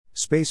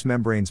Space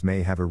membranes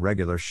may have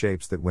irregular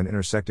shapes that when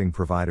intersecting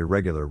provide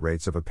irregular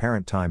rates of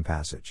apparent time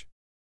passage.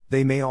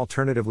 They may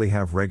alternatively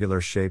have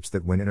regular shapes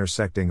that when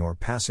intersecting or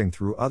passing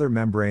through other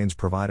membranes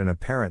provide an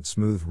apparent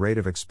smooth rate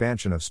of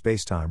expansion of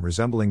spacetime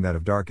resembling that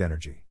of dark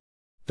energy.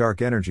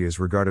 Dark energy is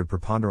regarded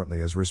preponderantly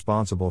as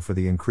responsible for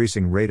the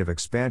increasing rate of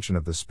expansion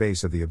of the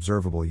space of the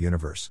observable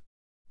universe.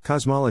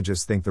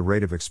 Cosmologists think the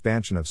rate of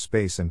expansion of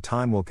space and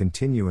time will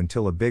continue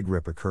until a big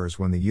rip occurs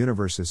when the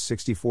universe is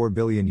 64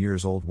 billion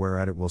years old,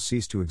 whereat it will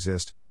cease to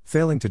exist,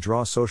 failing to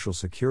draw Social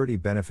Security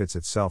benefits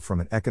itself from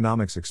an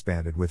economics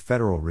expanded with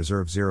Federal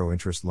Reserve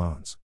zero-interest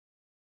loans.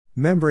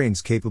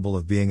 Membranes capable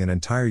of being an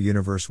entire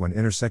universe when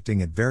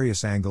intersecting at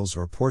various angles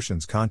or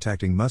portions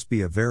contacting must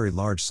be of very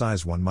large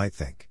size, one might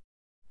think.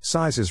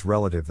 Size is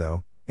relative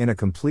though. In a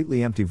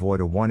completely empty void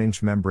a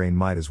 1-inch membrane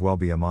might as well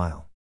be a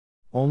mile.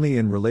 Only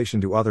in relation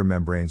to other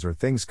membranes or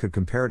things could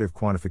comparative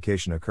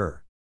quantification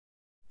occur.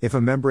 If a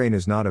membrane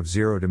is not of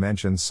zero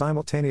dimensions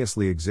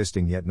simultaneously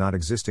existing yet not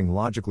existing,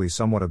 logically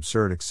somewhat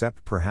absurd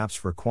except perhaps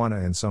for quanta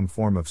in some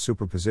form of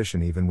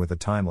superposition even with a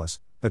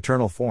timeless,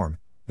 eternal form,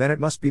 then it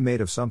must be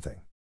made of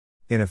something.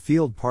 In a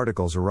field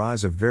particles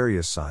arise of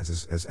various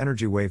sizes as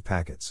energy wave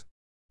packets.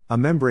 A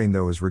membrane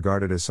though is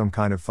regarded as some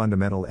kind of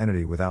fundamental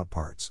entity without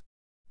parts.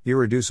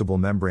 Irreducible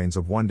membranes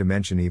of one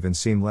dimension even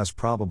seem less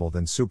probable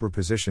than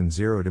superposition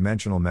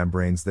zero-dimensional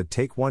membranes that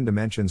take one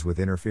dimensions with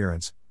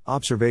interference,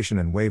 observation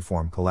and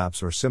waveform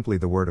collapse, or simply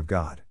the Word of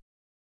God.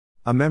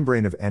 A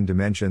membrane of n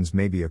dimensions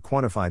may be a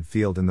quantified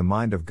field in the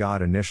mind of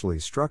God, initially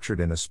structured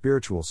in a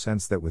spiritual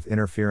sense that with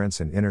interference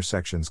and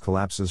intersections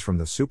collapses from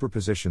the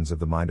superpositions of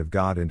the mind of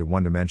God into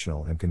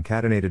one-dimensional and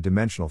concatenated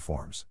dimensional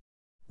forms.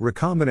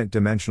 Recombinant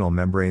dimensional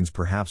membranes,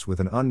 perhaps with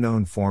an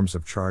unknown forms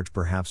of charge,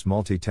 perhaps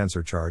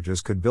multi-tensor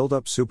charges, could build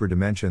up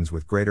superdimensions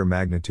with greater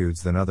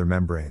magnitudes than other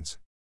membranes.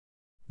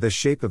 The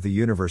shape of the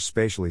universe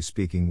spatially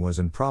speaking was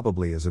and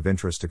probably is of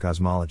interest to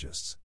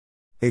cosmologists.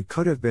 It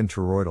could have been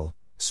toroidal,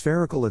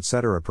 spherical,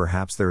 etc.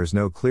 Perhaps there is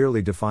no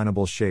clearly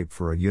definable shape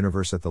for a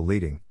universe at the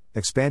leading,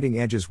 expanding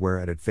edges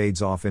whereat it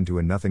fades off into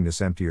a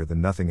nothingness emptier than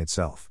nothing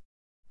itself.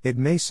 It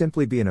may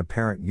simply be an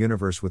apparent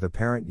universe with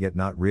apparent yet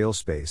not real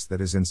space that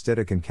is instead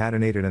a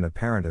concatenated and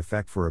apparent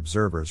effect for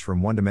observers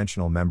from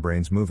one-dimensional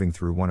membranes moving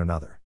through one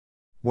another.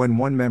 When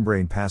one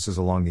membrane passes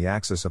along the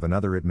axis of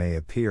another, it may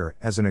appear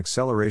as an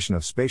acceleration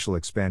of spatial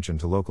expansion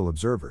to local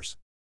observers.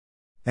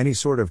 Any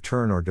sort of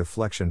turn or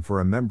deflection for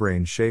a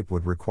membrane shape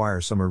would require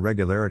some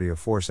irregularity of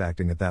force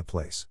acting at that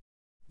place.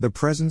 The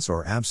presence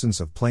or absence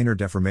of planar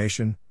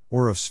deformation,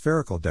 or of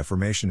spherical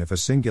deformation if a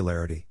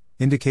singularity,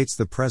 indicates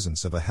the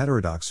presence of a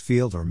heterodox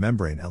field or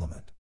membrane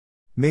element.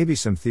 Maybe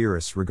some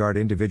theorists regard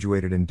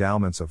individuated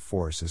endowments of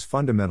force as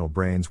fundamental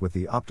branes with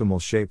the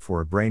optimal shape for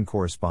a brane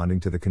corresponding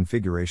to the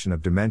configuration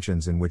of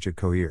dimensions in which it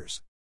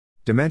coheres.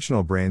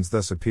 Dimensional branes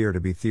thus appear to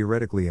be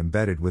theoretically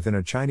embedded within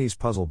a Chinese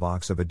puzzle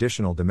box of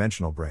additional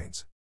dimensional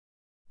branes.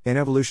 In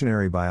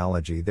evolutionary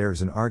biology, there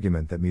is an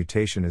argument that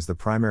mutation is the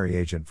primary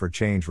agent for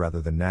change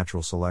rather than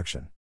natural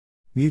selection.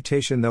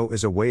 Mutation, though,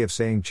 is a way of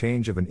saying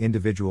change of an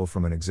individual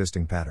from an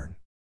existing pattern.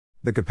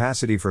 The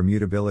capacity for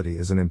mutability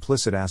is an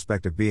implicit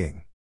aspect of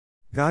being.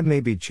 God may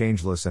be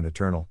changeless and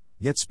eternal,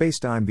 yet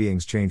spacetime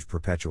beings change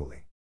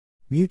perpetually.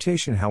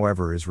 Mutation,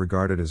 however, is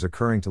regarded as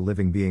occurring to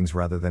living beings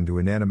rather than to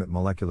inanimate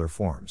molecular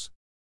forms.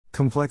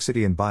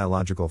 Complexity in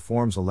biological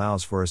forms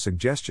allows for a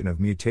suggestion of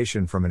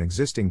mutation from an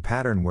existing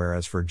pattern,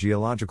 whereas for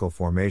geological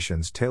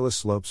formations, talus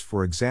slopes,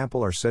 for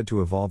example, are said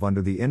to evolve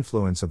under the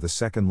influence of the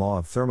second law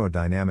of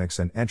thermodynamics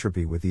and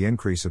entropy with the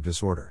increase of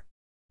disorder.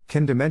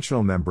 Can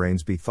dimensional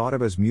membranes be thought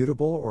of as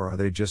mutable, or are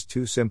they just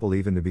too simple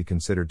even to be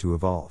considered to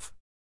evolve?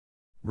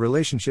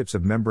 Relationships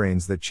of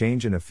membranes that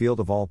change in a field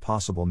of all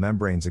possible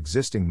membranes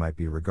existing might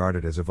be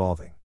regarded as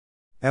evolving.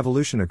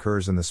 Evolution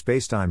occurs in the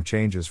spacetime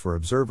changes for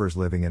observers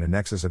living in a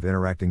nexus of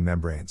interacting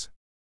membranes.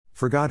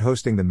 For God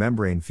hosting the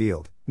membrane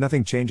field,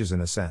 nothing changes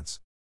in a sense.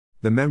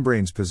 The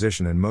membrane's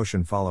position and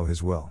motion follow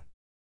his will.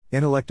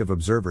 Intellect of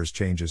observers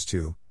changes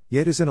too,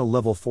 yet is in a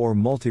level 4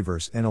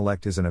 multiverse.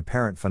 Intellect is an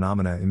apparent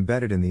phenomena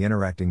embedded in the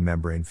interacting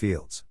membrane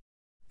fields.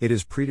 It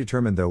is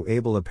predetermined, though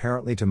able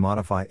apparently to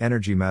modify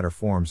energy-matter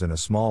forms in a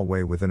small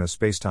way within a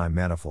spacetime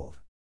manifold.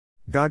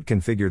 God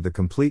configured the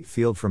complete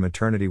field from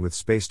eternity with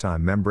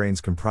spacetime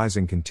membranes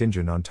comprising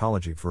contingent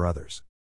ontology for others.